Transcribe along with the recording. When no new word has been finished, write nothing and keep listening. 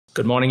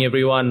Good morning,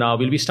 everyone.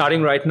 We'll be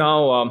starting right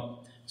now.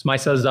 It's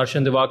myself,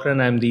 Darshan Divakaran.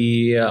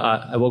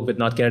 I work with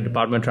North Carolina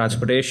Department of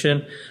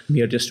Transportation. I'm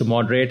here just to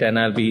moderate, and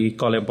I'll be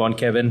calling upon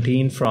Kevin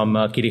Teen from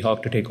Kitty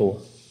Hawk to take over.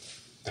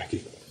 Thank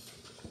you.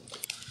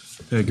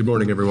 Hey, good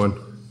morning, everyone.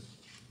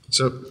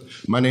 So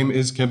my name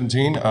is Kevin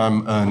Teen.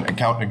 I'm an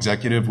account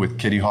executive with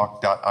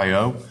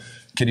kittyhawk.io.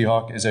 Kitty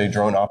Hawk is a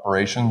drone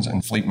operations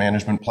and fleet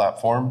management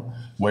platform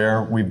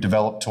where we've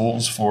developed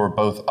tools for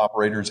both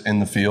operators in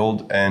the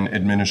field and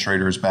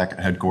administrators back at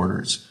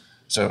headquarters.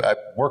 So I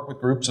work with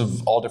groups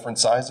of all different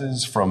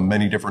sizes from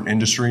many different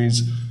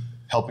industries,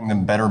 helping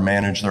them better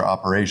manage their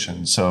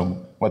operations.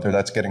 So whether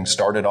that's getting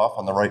started off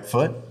on the right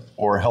foot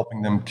or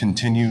helping them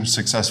continue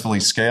successfully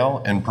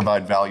scale and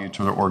provide value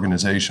to their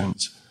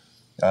organizations.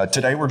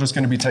 Today, we're just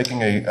going to be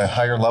taking a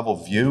higher level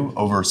view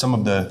over some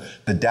of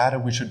the data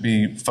we should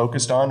be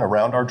focused on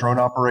around our drone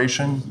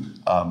operation,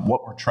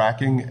 what we're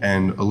tracking,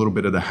 and a little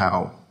bit of the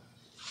how.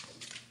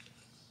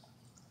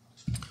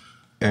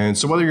 And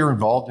so whether you're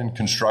involved in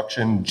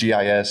construction,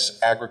 GIS,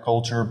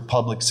 agriculture,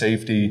 public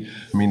safety,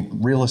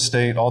 real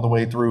estate, all the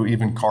way through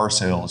even car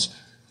sales,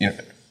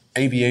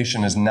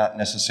 aviation is not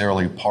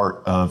necessarily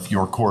part of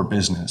your core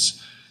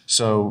business.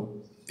 So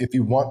if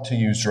you want to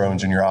use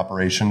drones in your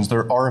operations,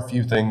 there are a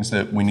few things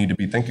that we need to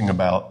be thinking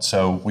about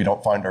so we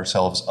don't find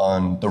ourselves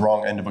on the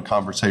wrong end of a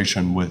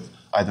conversation with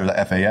either the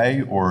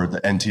FAA or the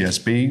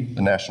NTSB,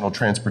 the National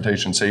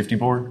Transportation Safety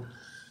Board.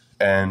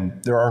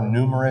 And there are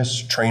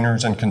numerous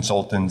trainers and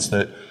consultants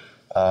that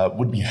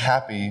would be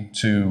happy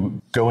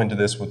to go into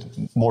this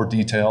with more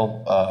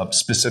detail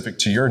specific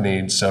to your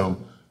needs.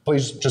 So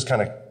please just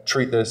kind of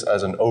treat this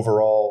as an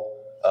overall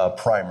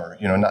primer,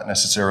 not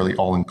necessarily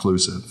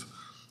all-inclusive.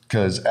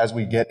 Because as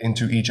we get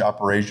into each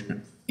operation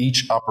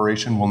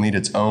will need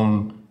its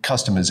own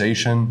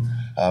customization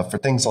for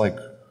things like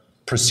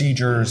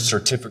procedures,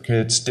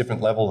 certificates,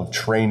 different level of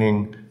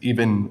training,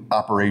 even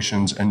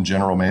operations and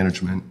general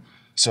management.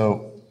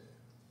 So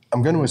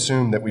I'm going to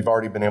assume that we've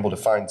already been able to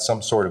find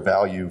some sort of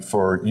value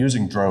for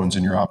using drones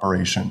in your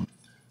operation,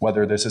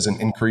 whether this is an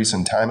increase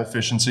in time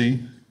efficiency,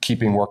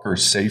 keeping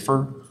workers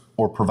safer,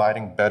 or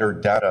providing better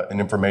data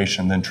and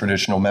information than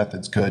traditional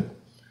methods could.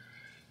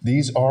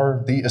 These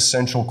are the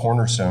essential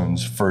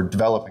cornerstones for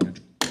developing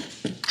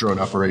a drone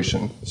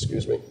operation.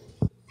 Excuse me.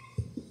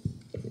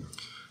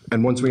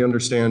 And once we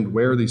understand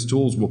where these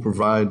tools will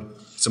provide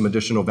some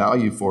additional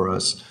value for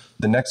us,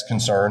 the next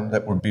concern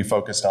that we'll be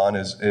focused on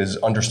is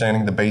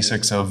understanding the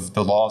basics of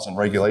the laws and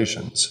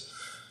regulations.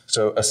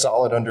 So a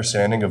solid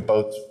understanding of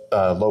both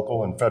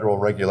local and federal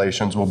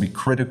regulations will be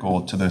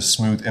critical to the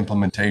smooth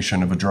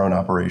implementation of a drone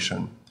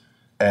operation.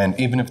 And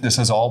even if this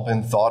has all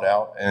been thought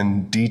out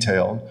and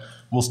detailed,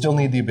 we'll still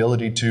need the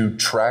ability to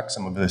track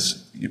some of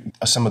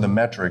the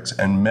metrics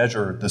and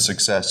measure the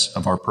success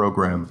of our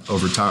program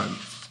over time.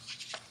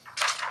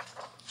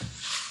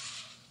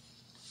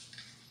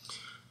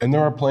 And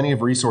there are plenty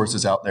of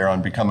resources out there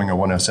on becoming a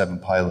 107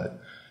 pilot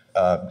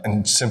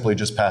and simply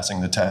just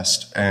passing the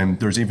test. And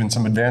there's even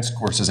some advanced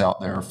courses out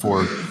there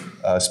for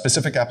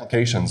specific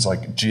applications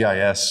like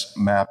GIS,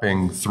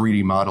 mapping,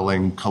 3D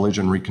modeling,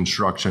 collision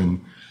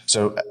reconstruction.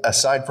 So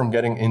aside from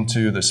getting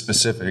into the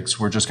specifics,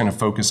 we're just going to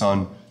focus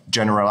on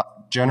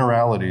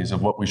generalities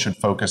of what we should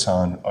focus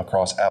on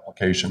across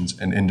applications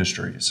and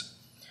industries.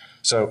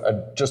 So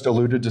I just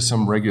alluded to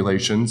some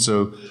regulations,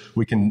 so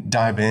we can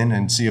dive in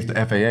and see if the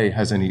FAA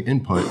has any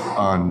input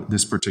on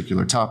this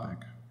particular topic.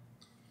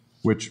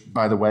 Which,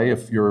 by the way,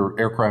 if your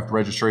aircraft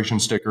registration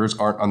stickers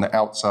aren't on the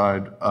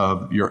outside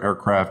of your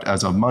aircraft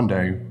as of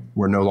Monday,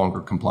 we're no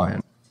longer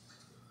compliant.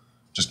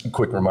 Just a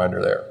quick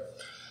reminder there.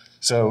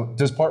 So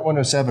does Part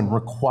 107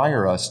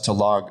 require us to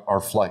log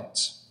our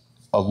flights?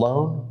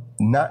 Alone?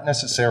 Not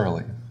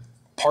necessarily.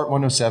 Part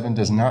 107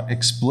 does not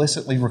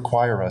explicitly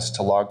require us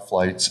to log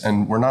flights,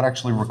 and we're not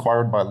actually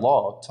required by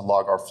law to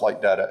log our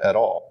flight data at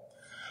all.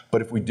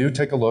 But if we do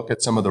take a look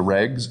at some of the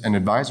regs and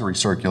advisory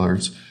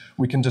circulars,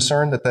 we can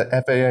discern that the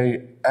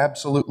FAA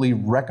absolutely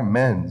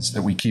recommends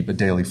that we keep a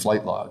daily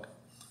flight log.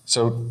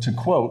 So to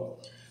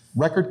quote,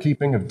 record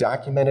keeping of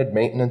documented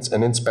maintenance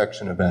and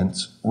inspection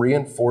events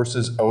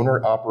reinforces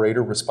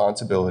owner-operator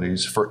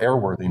responsibilities for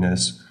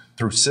airworthiness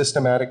through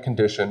systematic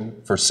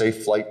condition for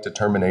safe flight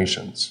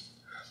determinations.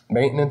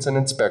 Maintenance and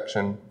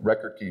inspection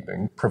record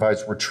keeping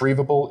provides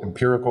retrievable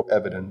empirical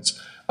evidence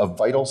of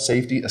vital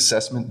safety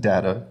assessment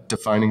data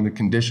defining the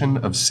condition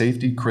of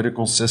safety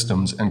critical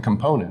systems and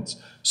components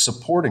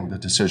supporting the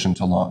decision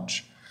to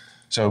launch.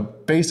 So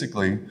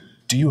basically,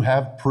 do you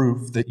have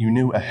proof that you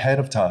knew ahead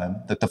of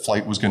time that the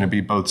flight was going to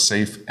be both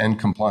safe and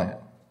compliant?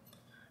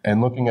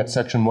 And looking at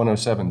section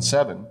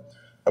 107.7,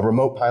 a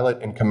remote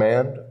pilot in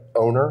command,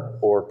 owner,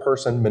 or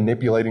person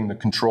manipulating the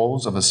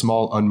controls of a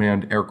small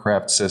unmanned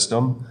aircraft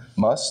system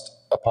must,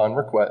 upon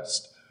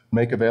request,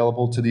 make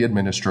available to the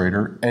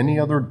administrator any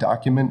other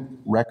document,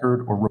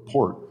 record, or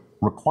report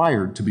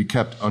required to be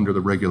kept under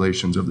the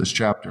regulations of this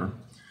chapter.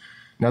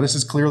 Now, this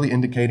is clearly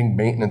indicating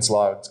maintenance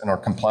logs and our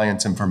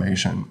compliance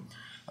information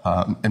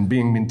and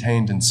being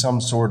maintained in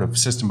some sort of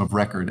system of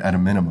record at a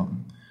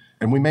minimum.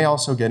 And we may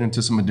also get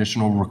into some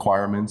additional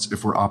requirements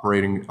if we're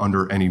operating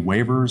under any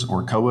waivers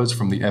or COAs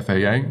from the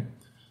FAA.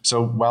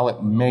 So while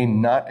it may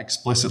not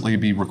explicitly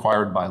be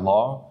required by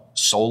law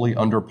solely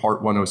under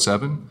Part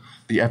 107,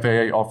 the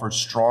FAA offers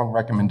strong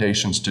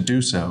recommendations to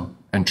do so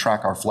and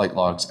track our flight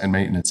logs and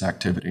maintenance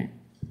activity.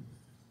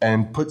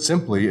 And put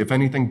simply, if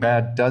anything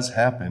bad does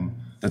happen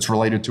that's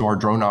related to our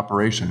drone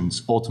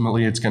operations,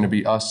 ultimately it's going to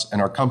be us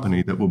and our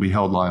company that will be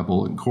held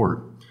liable in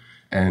court.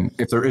 And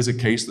if there is a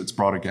case that's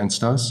brought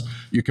against us,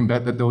 you can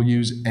bet that they'll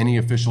use any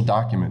official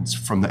documents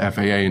from the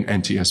FAA and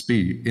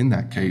NTSB in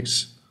that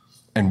case.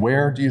 And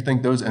where do you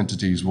think those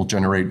entities will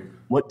generate,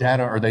 what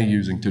data are they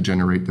using to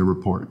generate their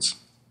reports?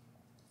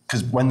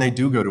 Because when they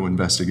do go to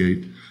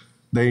investigate,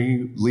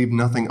 they leave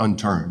nothing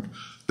unturned.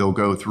 They'll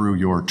go through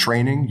your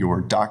training,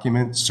 your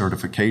documents,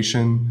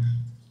 certification,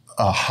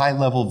 a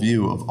high-level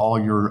view of all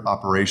your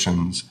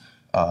operations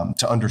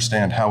to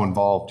understand how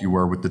involved you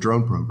were with the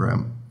drone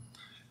program.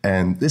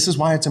 And this is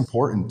why it's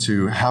important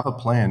to have a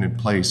plan in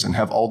place and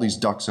have all these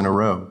ducks in a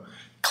row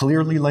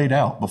clearly laid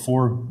out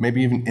before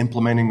maybe even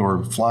implementing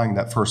or flying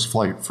that first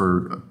flight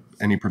for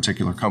any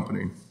particular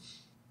company.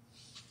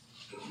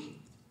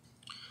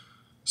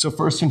 So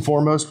first and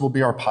foremost will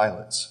be our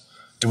pilots.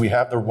 Do we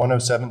have their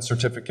 107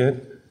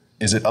 certificate?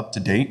 Is it up to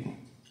date?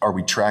 Are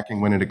we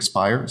tracking when it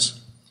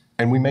expires?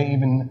 And we may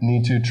even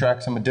need to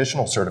track some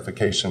additional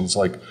certifications,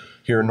 like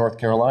here in North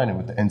Carolina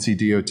with the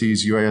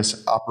NCDOT's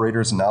UAS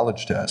Operators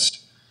Knowledge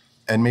Test.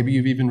 And maybe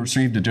you've even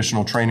received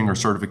additional training or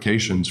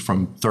certifications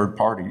from third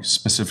parties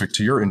specific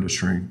to your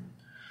industry.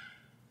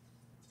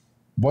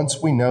 Once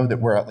we know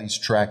that we're at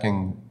least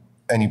tracking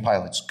any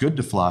pilots good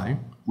to fly,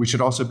 we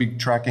should also be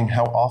tracking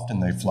how often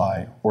they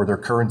fly or their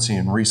currency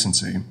and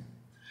recency.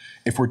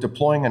 If we're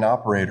deploying an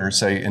operator,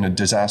 say in a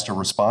disaster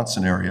response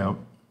scenario,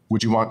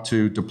 would you want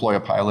to deploy a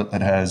pilot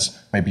that has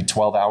maybe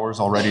 12 hours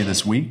already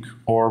this week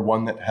or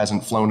one that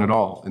hasn't flown at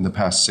all in the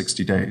past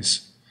 60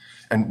 days?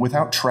 And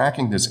without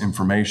tracking this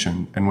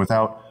information and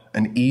without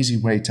an easy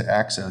way to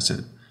access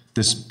it,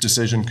 this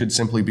decision could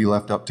simply be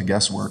left up to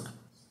guesswork.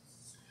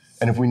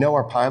 And if we know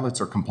our pilots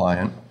are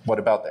compliant, what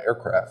about the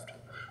aircraft?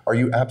 Are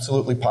you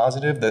absolutely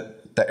positive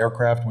that the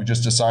aircraft we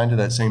just assigned to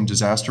that same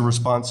disaster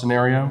response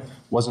scenario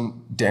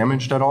wasn't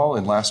damaged at all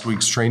in last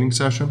week's training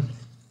session?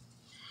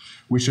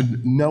 We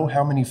should know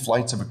how many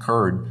flights have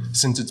occurred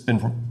since it's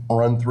been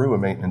run through a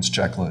maintenance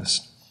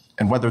checklist,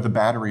 and whether the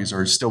batteries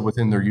are still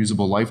within their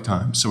usable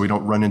lifetime so we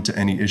don't run into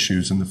any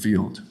issues in the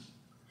field.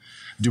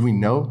 Do we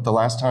know the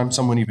last time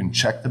someone even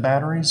checked the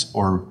batteries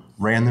or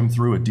ran them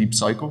through a deep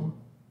cycle?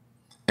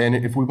 And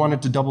if we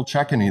wanted to double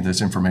check any of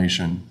this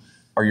information,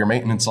 are your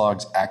maintenance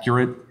logs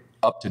accurate,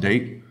 up to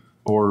date,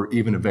 or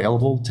even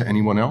available to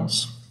anyone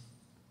else?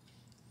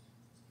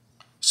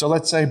 So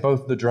let's say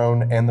both the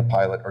drone and the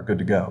pilot are good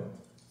to go.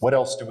 What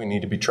else do we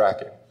need to be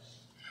tracking?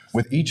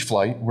 With each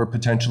flight, we're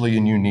potentially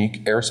in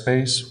unique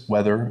airspace,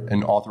 weather,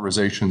 and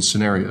authorization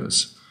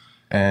scenarios.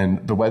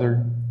 And the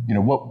weather,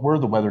 what were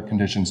the weather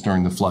conditions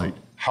during the flight?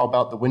 How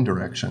about the wind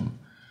direction?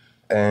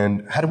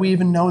 And how do we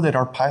even know that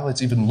our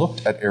pilots even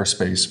looked at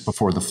airspace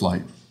before the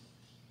flight?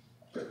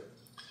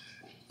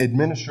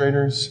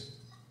 Administrators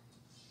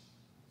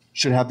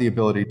should have the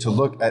ability to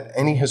look at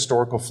any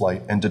historical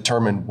flight and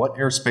determine what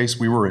airspace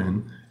we were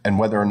in and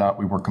whether or not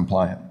we were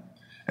compliant.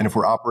 And if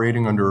we're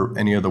operating under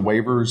any of the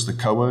waivers, the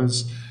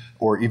COAs,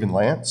 or even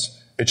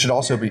LANTs, it should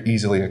also be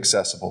easily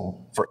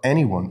accessible for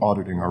anyone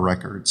auditing our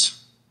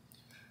records.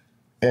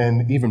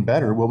 And even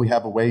better, will we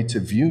have a way to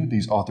view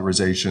these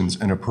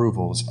authorizations and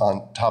approvals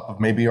on top of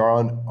maybe our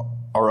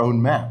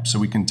own map so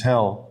we can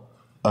tell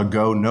a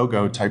go,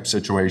 no-go type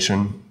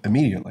situation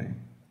immediately?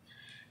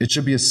 It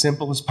should be as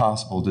simple as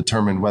possible to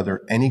determine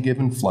whether any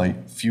given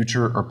flight,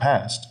 future or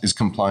past, is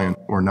compliant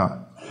or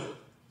not.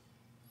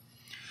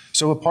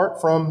 So apart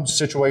from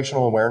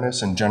situational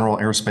awareness and general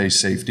airspace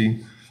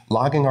safety,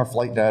 logging our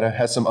flight data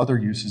has some other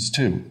uses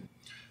too.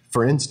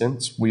 For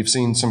instance, we've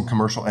seen some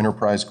commercial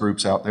enterprise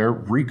groups out there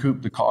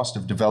recoup the cost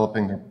of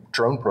developing their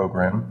drone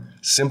program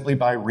simply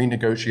by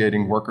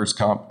renegotiating workers'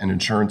 comp and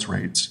insurance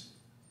rates.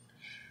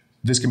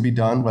 This can be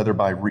done whether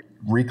by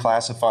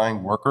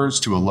reclassifying workers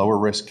to a lower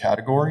risk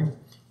category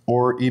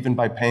or even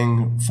by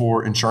paying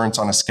for insurance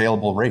on a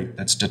scalable rate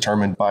that's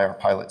determined by our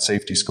pilot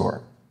safety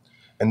score.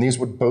 And these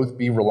would both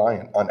be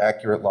reliant on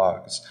accurate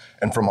logs.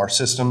 And from our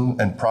system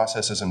and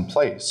processes in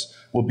place,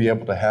 we'll be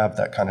able to have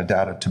that kind of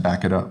data to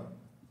back it up.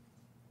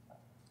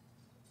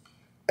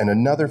 And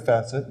another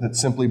facet that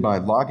simply by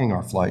logging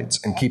our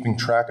flights and keeping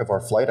track of our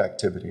flight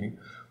activity,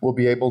 we'll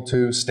be able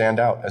to stand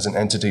out as an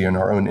entity in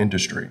our own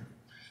industry.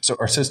 So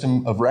our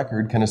system of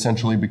record can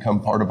essentially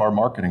become part of our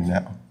marketing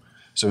now.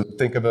 So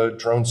think of a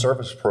drone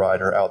service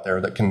provider out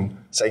there that can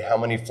say how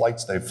many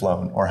flights they've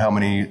flown or how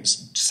many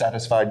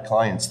satisfied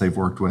clients they've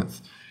worked with.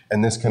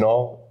 And this can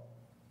all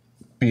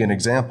be an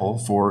example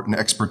for an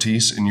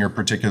expertise in your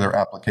particular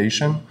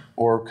application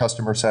or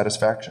customer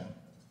satisfaction.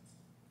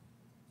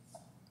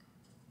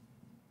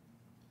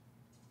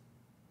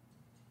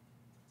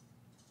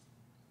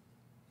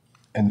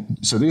 And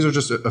so these are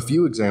just a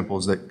few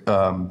examples that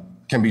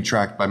can be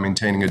tracked by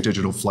maintaining a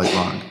digital flight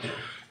log.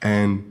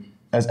 And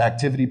as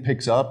activity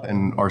picks up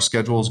and our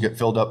schedules get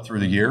filled up through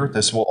the year,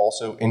 this will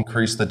also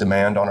increase the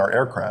demand on our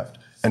aircraft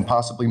and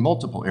possibly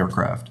multiple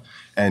aircraft.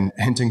 And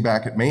hinting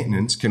back at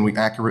maintenance, can we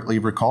accurately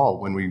recall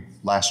when we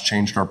last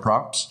changed our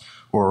props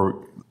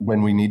or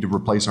when we need to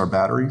replace our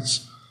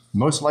batteries?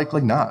 Most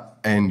likely not.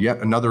 And yet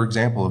another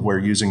example of where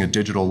using a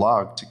digital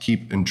log to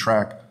keep and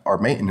track our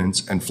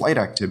maintenance and flight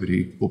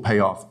activity will pay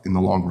off in the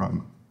long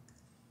run.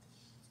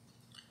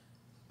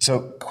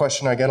 So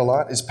question I get a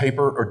lot is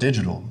paper or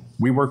digital?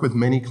 We work with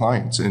many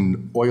clients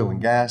in oil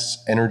and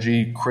gas,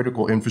 energy,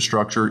 critical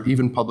infrastructure,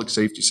 even public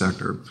safety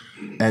sector.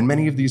 And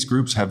many of these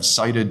groups have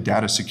cited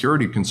data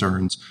security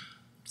concerns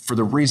for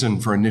the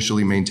reason for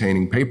initially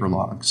maintaining paper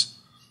logs.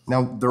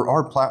 Now, there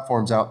are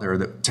platforms out there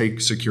that take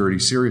security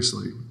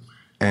seriously,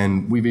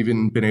 and we've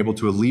even been able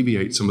to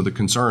alleviate some of the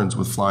concerns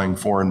with flying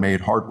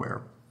foreign-made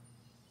hardware.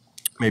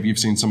 Maybe you've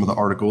seen some of the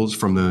articles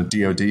from the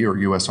DoD or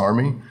US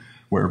Army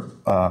where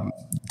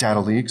data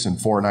leaks and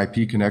foreign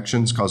IP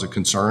connections cause a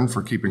concern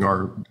for keeping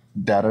our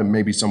data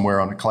maybe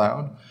somewhere on a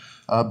cloud.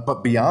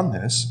 But beyond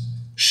this,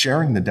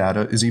 sharing the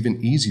data is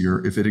even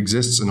easier if it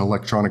exists in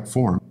electronic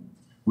form.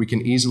 We can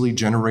easily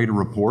generate a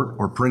report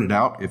or print it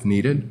out if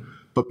needed,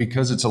 but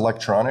because it's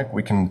electronic,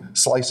 we can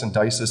slice and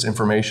dice this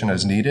information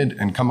as needed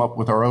and come up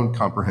with our own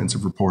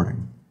comprehensive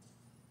reporting.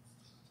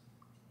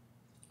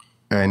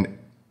 And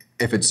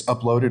if it's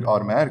uploaded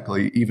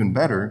automatically, even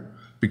better,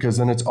 because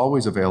then it's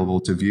always available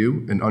to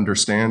view and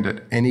understand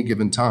at any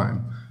given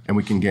time, and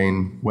we can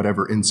gain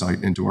whatever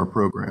insight into our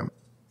program.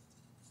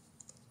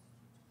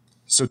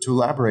 So to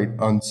elaborate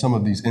on some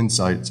of these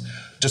insights,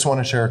 just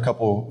want to share a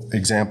couple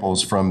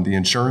examples from the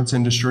insurance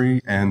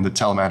industry and the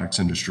telematics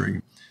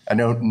industry. I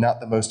know not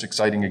the most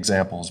exciting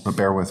examples, but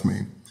bear with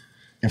me.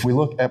 If we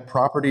look at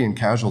property and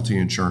casualty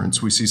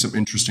insurance, we see some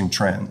interesting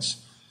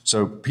trends.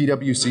 So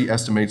PwC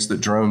estimates that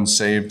drones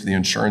saved the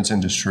insurance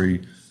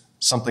industry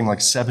something like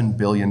 $7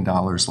 billion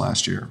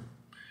last year.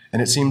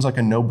 And it seems like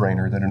a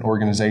no-brainer that an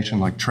organization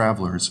like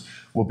Travelers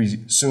will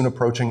be soon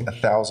approaching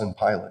 1,000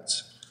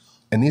 pilots.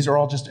 And these are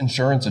all just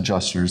insurance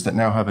adjusters that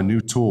now have a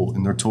new tool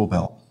in their tool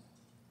belt.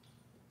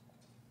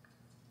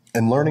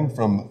 And learning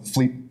from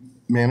fleet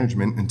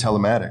management and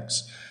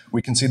telematics,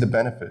 we can see the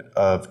benefit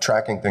of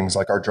tracking things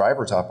like our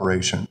drivers'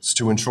 operations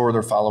to ensure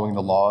they're following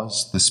the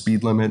laws, the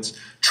speed limits,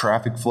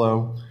 traffic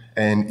flow,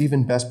 and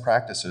even best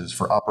practices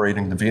for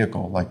operating the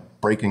vehicle, like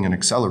braking and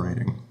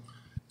accelerating.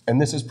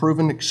 And this has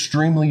proven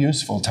extremely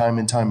useful time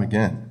and time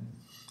again.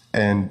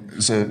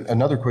 And so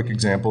another quick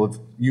example of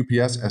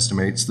UPS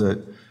estimates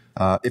that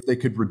if they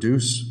could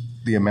reduce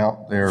the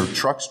amount their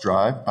trucks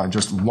drive by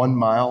just 1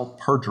 mile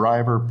per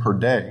driver per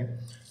day,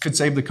 could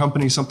save the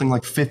company something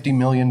like $50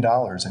 million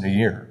in a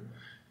year.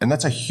 And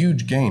that's a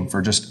huge gain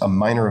for just a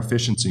minor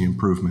efficiency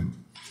improvement.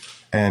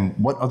 And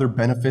what other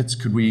benefits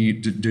could we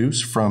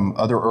deduce from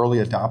other early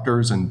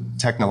adopters and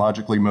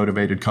technologically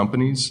motivated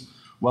companies?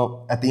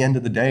 Well, at the end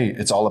of the day,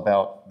 it's all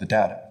about the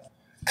data.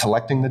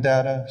 Collecting the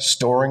data,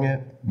 storing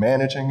it,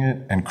 managing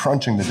it, and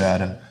crunching the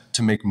data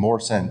to make more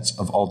sense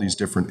of all these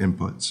different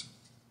inputs.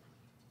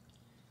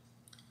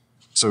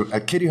 So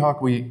at Kitty Hawk,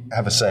 we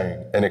have a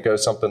saying, and it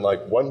goes something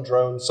like, one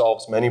drone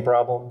solves many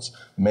problems,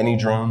 many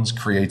drones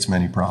creates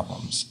many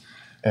problems.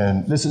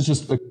 And this is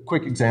just a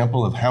quick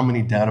example of how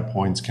many data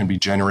points can be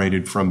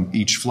generated from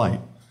each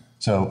flight.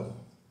 So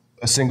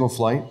a single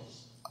flight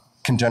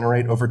can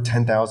generate over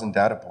 10,000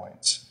 data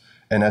points.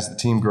 And as the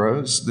team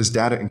grows, this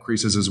data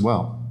increases as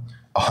well.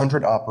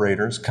 100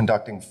 operators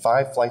conducting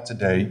 5 flights a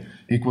day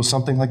equals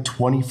something like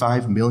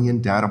 25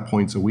 million data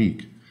points a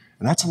week.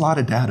 And that's a lot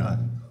of data.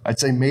 I'd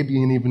say maybe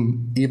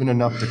even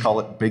enough to call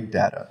it big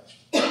data.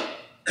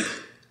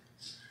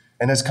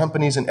 And as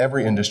companies in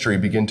every industry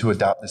begin to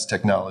adopt this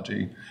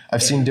technology,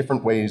 I've seen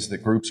different ways that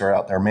groups are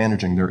out there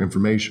managing their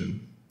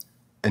information.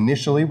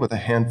 Initially, with a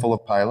handful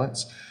of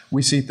pilots,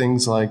 we see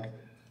things like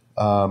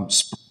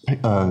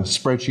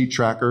spreadsheet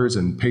trackers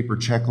and paper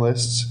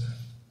checklists,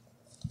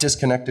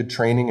 disconnected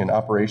training and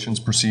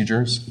operations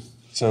procedures.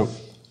 So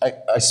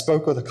I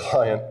spoke with a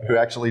client who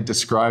actually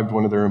described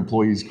one of their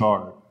employees'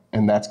 car,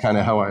 and that's kind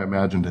of how I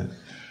imagined it.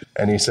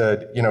 And he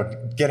said,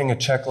 getting a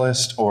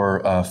checklist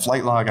or a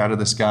flight log out of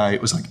this guy,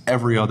 it was like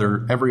every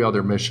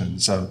other mission.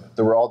 So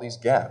there were all these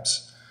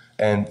gaps.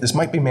 And this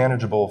might be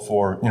manageable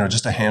for,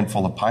 just a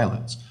handful of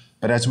pilots.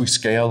 But as we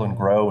scale and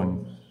grow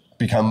and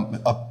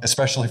become,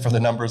 especially for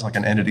the numbers like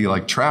an entity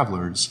like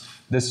Travelers,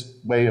 this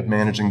way of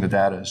managing the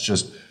data is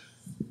just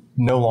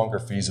no longer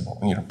feasible.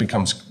 It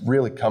becomes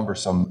really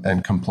cumbersome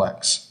and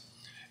complex.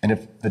 And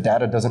if the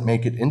data doesn't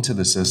make it into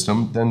the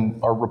system, then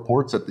our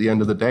reports at the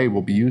end of the day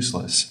will be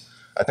useless.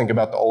 I think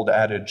about the old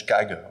adage,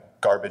 GIGO,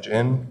 garbage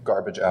in,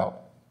 garbage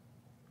out.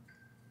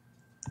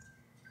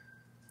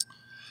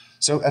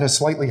 So at a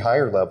slightly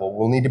higher level,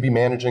 we'll need to be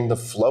managing the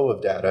flow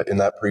of data in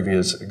that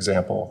previous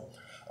example,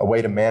 a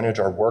way to manage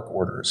our work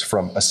orders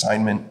from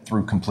assignment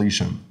through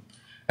completion.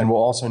 And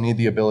we'll also need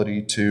the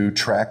ability to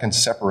track and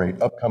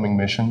separate upcoming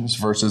missions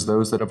versus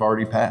those that have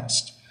already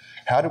passed.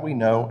 How do we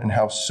know and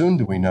how soon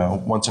do we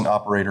know once an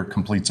operator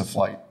completes a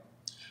flight?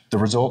 The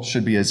results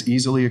should be as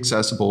easily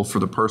accessible for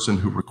the person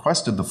who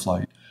requested the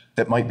flight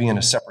that might be in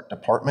a separate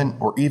department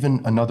or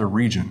even another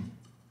region.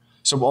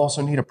 So we'll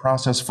also need a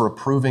process for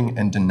approving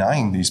and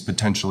denying these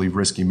potentially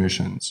risky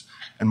missions.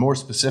 And more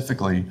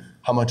specifically,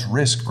 how much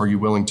risk are you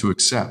willing to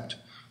accept?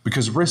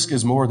 Because risk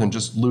is more than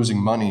just losing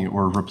money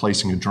or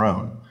replacing a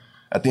drone.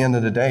 At the end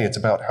of the day, it's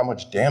about how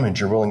much damage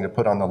you're willing to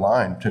put on the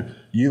line to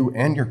you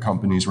and your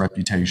company's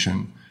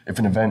reputation if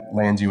an event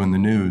lands you in the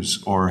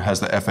news or has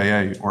the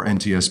FAA or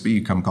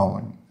NTSB come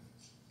calling.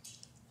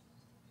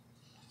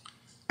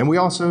 And we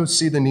also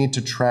see the need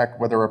to track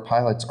whether our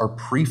pilots are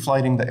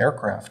pre-flighting the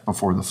aircraft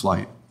before the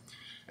flight.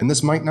 And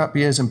this might not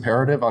be as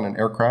imperative on an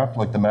aircraft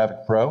like the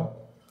Mavic Pro.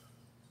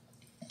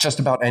 Just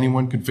about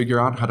anyone could figure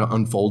out how to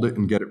unfold it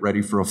and get it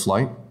ready for a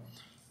flight.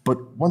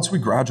 But once we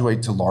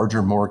graduate to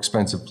larger, more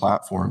expensive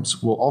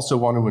platforms, we'll also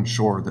want to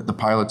ensure that the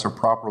pilots are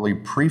properly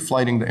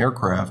pre-flighting the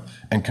aircraft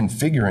and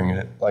configuring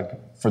it,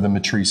 like for the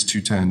Matrice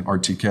 210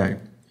 RTK.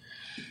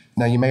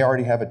 Now, you may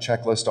already have a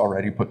checklist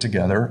already put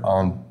together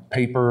on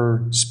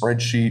paper,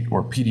 spreadsheet,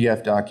 or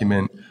PDF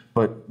document,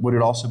 but would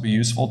it also be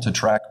useful to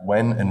track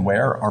when and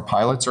where our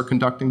pilots are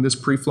conducting this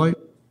pre-flight?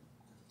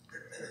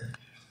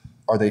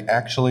 Are they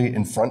actually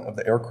in front of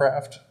the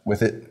aircraft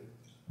with it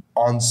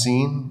on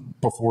scene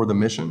before the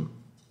mission?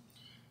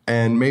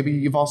 And maybe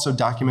you've also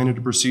documented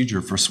a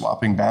procedure for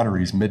swapping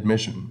batteries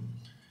mid-mission.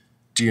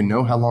 Do you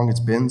know how long it's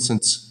been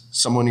since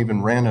someone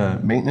even ran a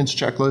maintenance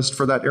checklist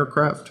for that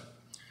aircraft?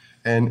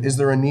 And is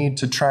there a need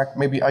to track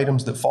maybe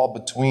items that fall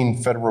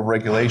between federal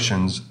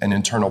regulations and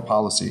internal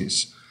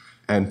policies?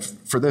 And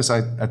for this,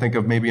 I think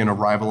of maybe an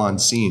arrival on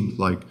scene.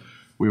 Like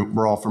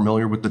we're all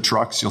familiar with the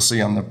trucks you'll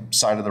see on the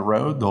side of the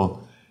road.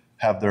 They'll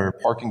have their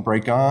parking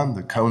brake on,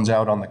 the cones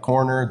out on the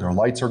corner, their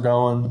lights are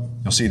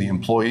going. You'll see the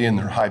employee in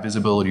their high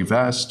visibility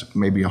vest,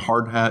 maybe a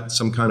hard hat,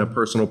 some kind of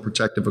personal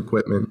protective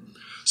equipment.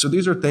 So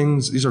these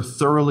are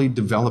thoroughly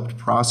developed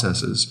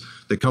processes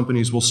that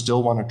companies will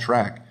still want to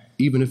track,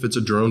 even if it's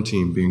a drone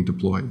team being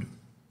deployed.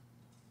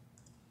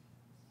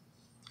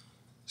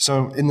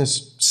 So in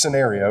this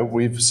scenario,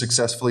 we've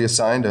successfully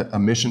assigned a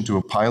mission to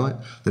a pilot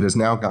that has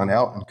now gone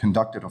out and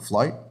conducted a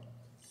flight.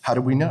 How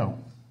do we know?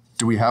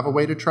 Do we have a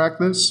way to track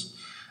this?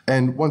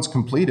 And once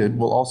completed,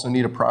 we'll also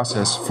need a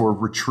process for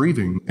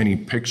retrieving any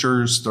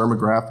pictures,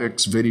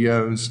 thermographics,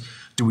 videos.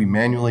 Do we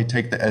manually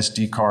take the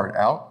SD card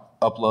out,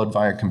 upload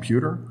via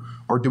computer,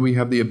 or do we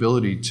have the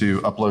ability to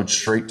upload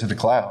straight to the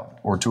cloud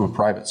or to a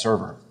private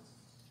server?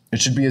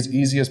 It should be as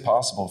easy as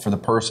possible for the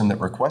person that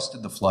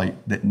requested the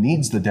flight that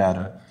needs the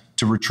data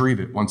to retrieve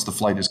it once the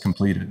flight is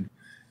completed,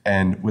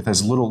 and with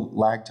as little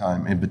lag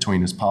time in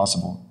between as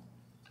possible.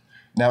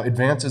 Now,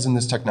 advances in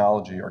this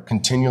technology are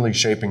continually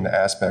shaping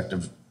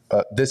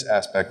this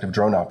aspect of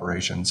drone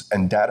operations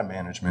and data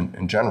management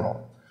in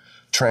general.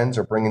 Trends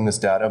are bringing this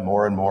data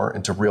more and more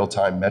into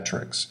real-time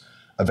metrics.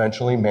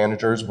 Eventually,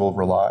 managers will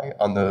rely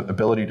on the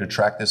ability to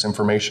track this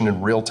information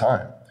in real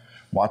time,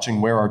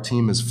 watching where our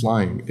team is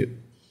flying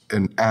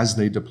and as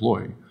they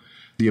deploy,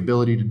 the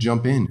ability to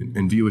jump in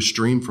and view a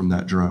stream from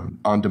that drone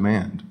on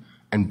demand,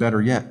 and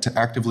better yet, to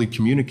actively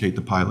communicate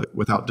the pilot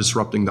without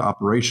disrupting the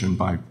operation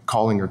by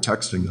calling or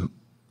texting them.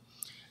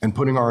 And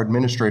putting our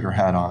administrator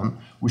hat on,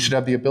 we should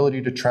have the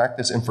ability to track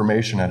this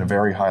information at a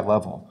very high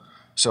level.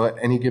 So at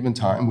any given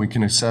time, we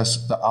can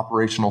assess the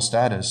operational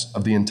status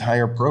of the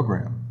entire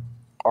program.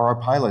 Are our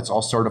pilots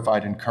all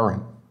certified and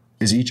current?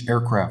 Is each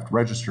aircraft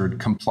registered,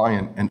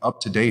 compliant, and up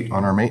to date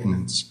on our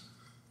maintenance?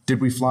 Did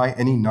we fly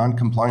any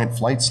non-compliant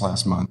flights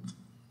last month?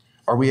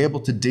 Are we able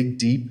to dig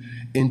deep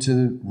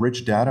into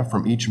rich data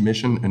from each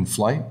mission and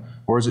flight,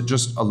 or is it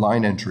just a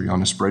line entry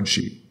on a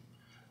spreadsheet?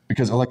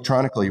 Because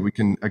electronically, we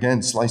can,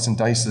 again, slice and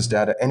dice this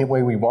data any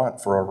way we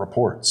want for our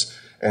reports.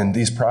 And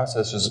these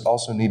processes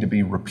also need to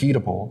be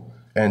repeatable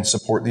and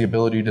support the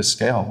ability to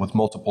scale with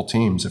multiple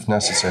teams if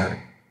necessary.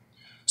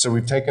 So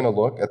we've taken a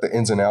look at the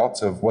ins and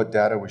outs of what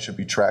data we should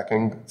be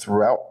tracking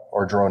throughout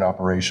our drone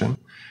operation.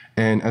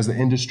 And as the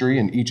industry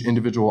and each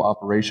individual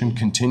operation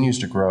continues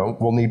to grow,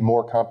 we'll need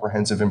more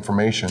comprehensive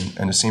information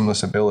and a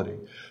seamless ability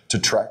to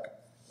track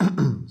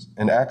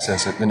and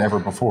access it than ever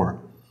before.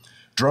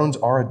 Drones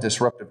are a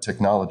disruptive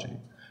technology,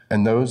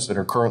 and those that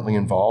are currently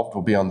involved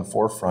will be on the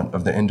forefront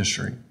of the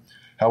industry.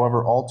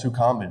 However, all too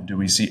common do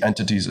we see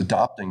entities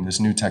adopting this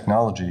new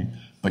technology,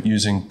 but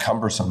using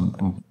cumbersome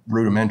and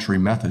rudimentary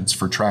methods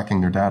for tracking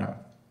their data.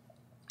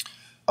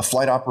 A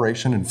flight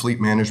operation and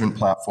fleet management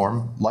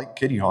platform like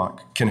Kitty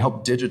Hawk can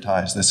help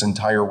digitize this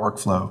entire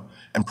workflow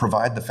and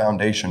provide the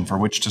foundation for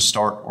which to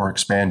start or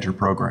expand your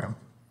program.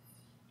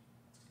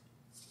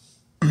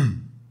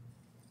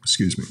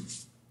 Excuse me.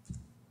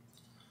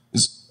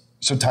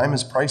 So time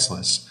is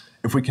priceless.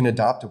 If we can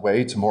adopt a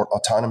way to more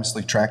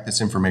autonomously track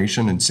this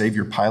information and save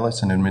your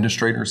pilots and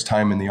administrators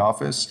time in the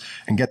office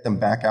and get them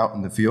back out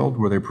in the field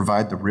where they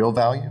provide the real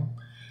value,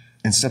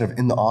 instead of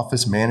in the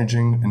office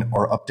managing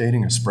or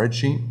updating a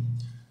spreadsheet,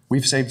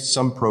 we've saved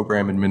some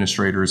program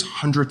administrators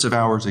hundreds of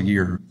hours a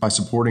year by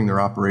supporting their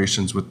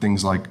operations with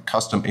things like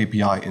custom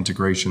API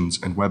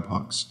integrations and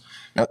webhooks.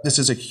 Now, this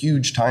is a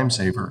huge time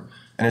saver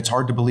And it's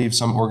hard to believe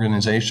some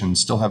organizations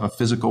still have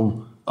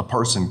a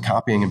person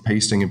copying and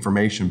pasting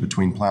information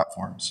between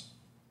platforms.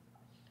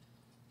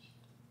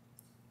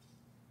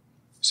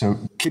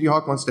 So Kitty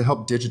Hawk wants to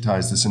help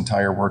digitize this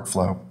entire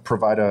workflow,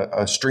 provide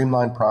a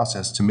streamlined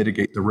process to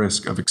mitigate the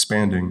risk of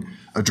expanding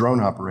a drone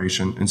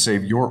operation and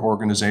save your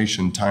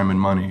organization time and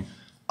money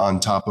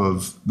on top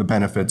of the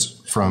benefits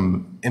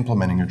from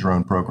implementing a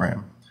drone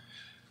program.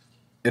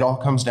 It all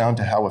comes down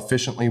to how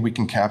efficiently we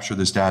can capture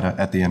this data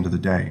at the end of the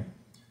day.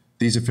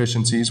 These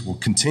efficiencies will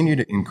continue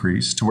to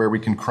increase to where we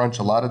can crunch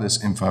a lot of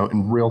this info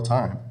in real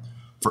time.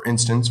 For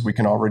instance, we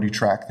can already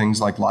track things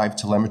like live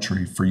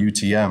telemetry for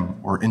UTM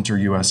or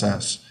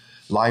inter-USS,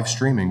 live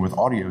streaming with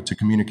audio to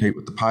communicate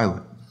with the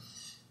pilot,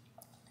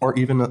 or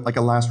even like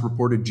a last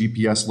reported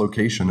GPS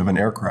location of an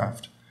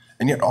aircraft.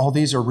 And yet all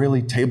these are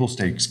really table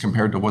stakes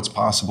compared to what's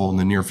possible in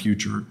the near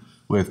future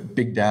with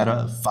big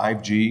data,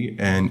 5G,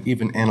 and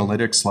even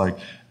analytics like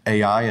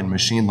AI and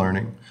machine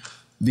learning.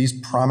 These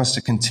promise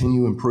to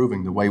continue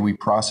improving the way we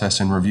process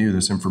and review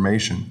this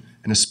information,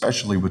 and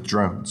especially with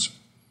drones.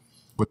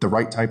 With the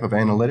right type of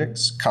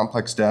analytics,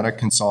 complex data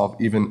can solve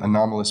even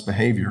anomalous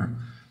behavior,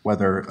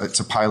 whether it's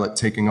a pilot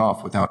taking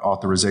off without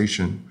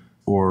authorization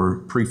or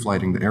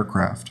pre-flighting the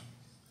aircraft.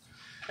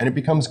 And it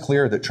becomes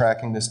clear that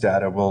tracking this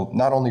data will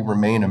not only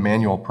remain a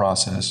manual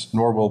process,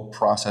 nor will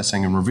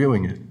processing and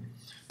reviewing it,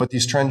 but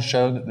these trends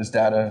show that this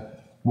data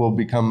will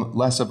become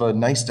less of a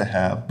nice to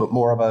have, but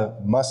more of a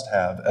must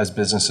have as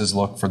businesses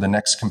look for the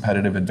next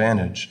competitive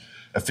advantage,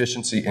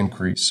 efficiency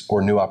increase,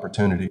 or new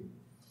opportunity.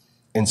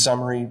 In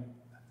summary,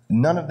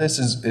 none of this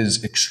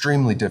is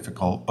extremely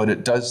difficult, but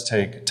it does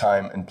take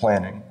time and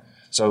planning.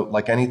 So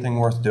like anything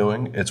worth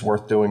doing, it's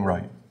worth doing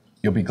right.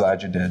 You'll be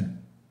glad you did.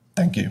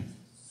 Thank you.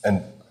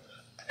 And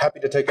happy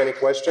to take any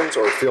questions,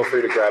 or feel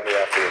free to grab me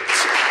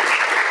afterwards.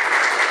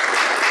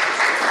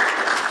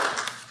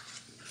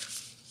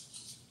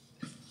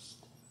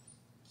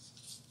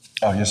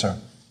 Oh, yes, sir.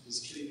 Does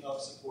Kitty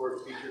Hawk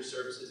support feature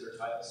services or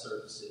tile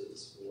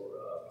services for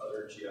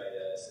other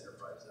GIS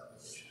enterprise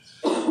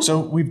applications?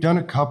 So we've done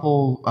a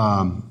couple,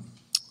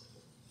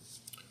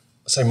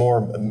 say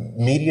more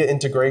media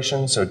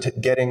integration, so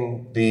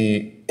getting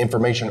the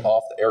information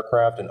off the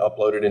aircraft and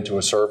upload it into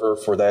a server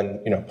for then,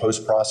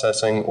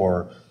 post-processing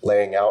or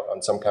laying out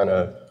on some kind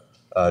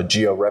of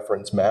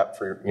geo-reference map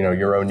for,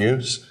 your own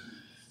use.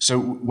 So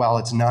while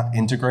it's not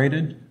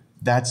integrated,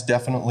 that's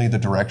definitely the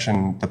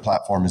direction the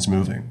platform is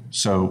moving.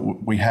 So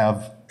we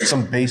have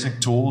some basic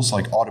tools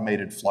like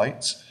automated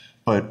flights,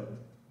 but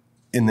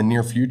in the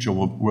near future,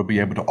 we'll be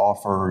able to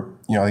offer,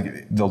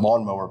 like the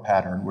lawnmower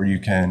pattern where you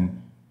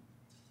can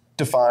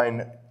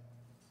define,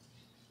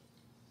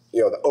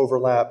 the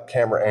overlap,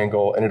 camera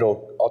angle, and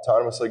it'll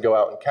autonomously go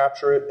out and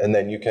capture it, and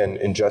then you can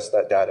ingest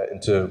that data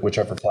into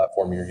whichever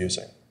platform you're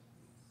using.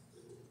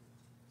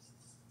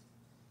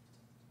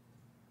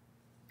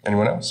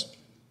 Anyone else?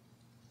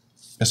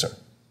 Yes, sir.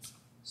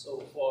 So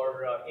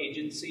for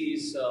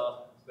agencies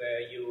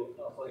where you,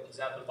 for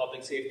example,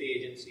 public safety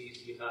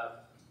agencies, you have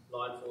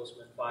law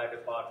enforcement, fire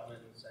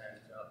departments, and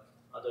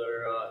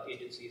other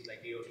agencies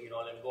like DOT and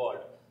all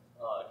involved.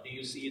 Do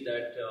you see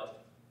that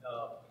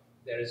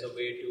there is a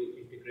way to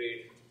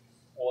integrate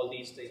all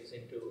these things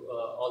into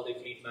all the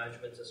fleet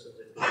management systems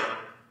into one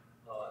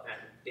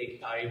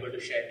and are able to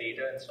share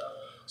data and stuff?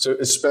 So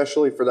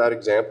especially for that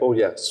example,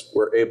 yes,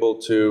 we're able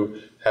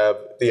to have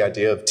the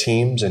idea of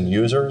teams and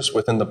users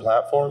within the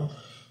platform.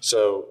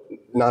 So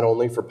not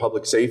only for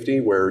public safety,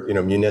 where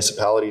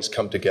municipalities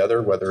come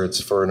together, whether it's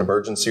for an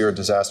emergency or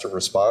disaster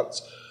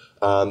response,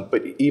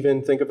 but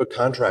even think of a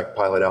contract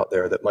pilot out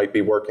there that might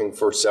be working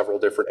for several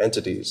different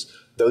entities.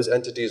 Those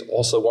entities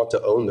also want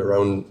to own their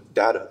own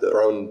data,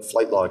 their own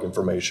flight log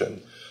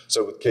information.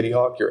 So with Kitty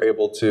Hawk, you're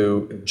able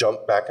to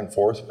jump back and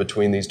forth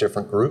between these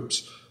different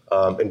groups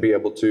and be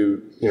able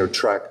to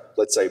track,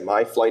 let's say,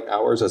 my flight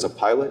hours as a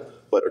pilot,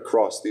 but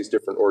across these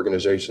different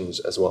organizations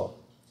as well.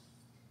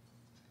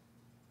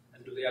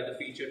 And do they have the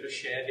feature to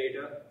share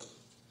data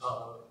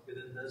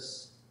within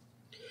this?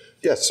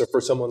 Yes, so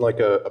for someone like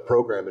a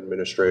program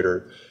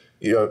administrator,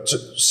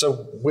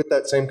 so with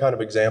that same kind of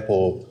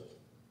example,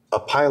 a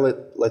pilot,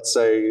 let's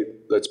say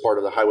that's part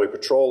of the highway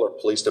patrol or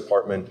police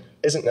department,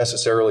 isn't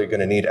necessarily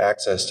going to need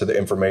access to the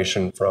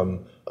information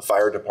from a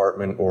fire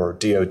department or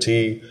DOT.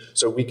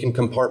 So we can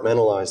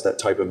compartmentalize that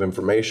type of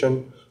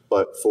information,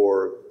 but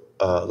for,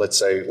 let's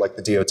say, like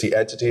the DOT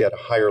entity at a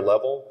higher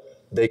level,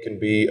 they can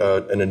be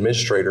an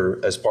administrator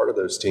as part of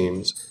those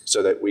teams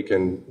so that we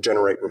can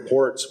generate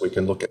reports, we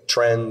can look at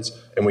trends,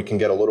 and we can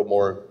get a little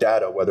more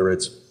data, whether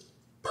it's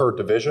per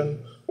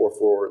division or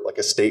for like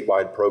a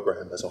statewide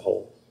program as a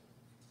whole.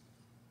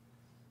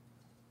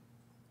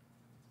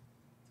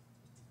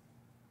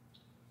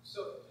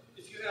 So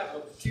if you have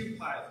a few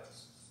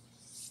pilots,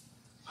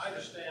 I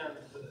understand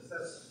the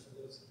necessity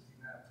for this if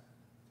you have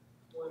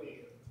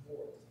 20 or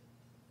more.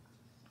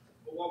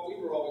 But what we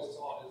were always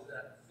taught is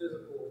that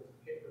physical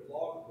paper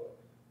logbook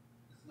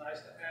is nice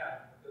to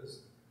have because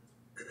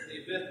in the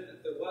event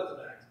that there was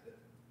an accident,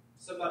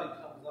 somebody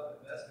comes up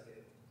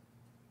investigating.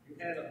 You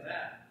hand them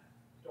that,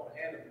 you don't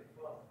hand them your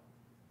phone.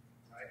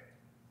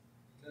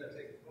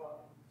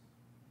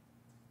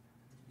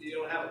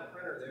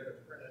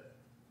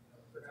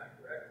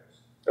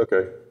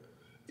 Okay.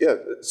 Yeah,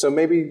 so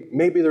maybe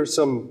there's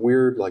some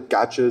weird like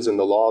gotchas in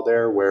the law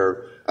there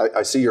where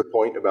I see your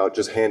point about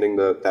just handing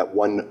that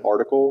one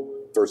article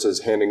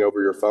versus handing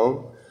over your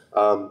phone.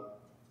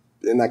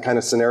 In that kind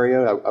of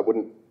scenario, I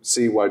wouldn't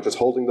see why just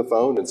holding the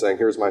phone and saying,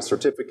 here's my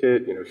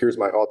certificate, here's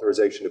my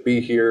authorization to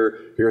be here,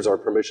 here's our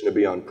permission to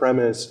be on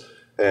premise.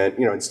 And,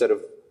 instead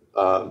of,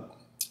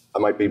 I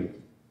might be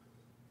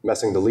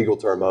messing the legal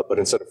term up, but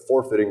instead of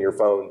forfeiting your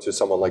phone to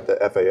someone like the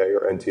FAA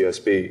or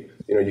NTSB,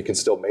 you can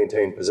still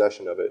maintain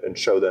possession of it and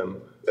show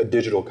them a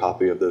digital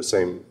copy of those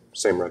same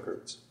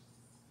records.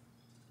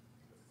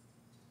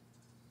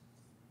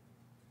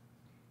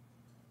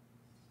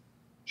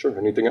 Sure,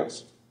 anything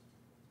else?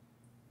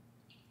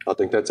 I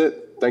think that's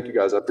it. Thank you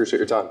guys, I appreciate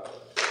your time.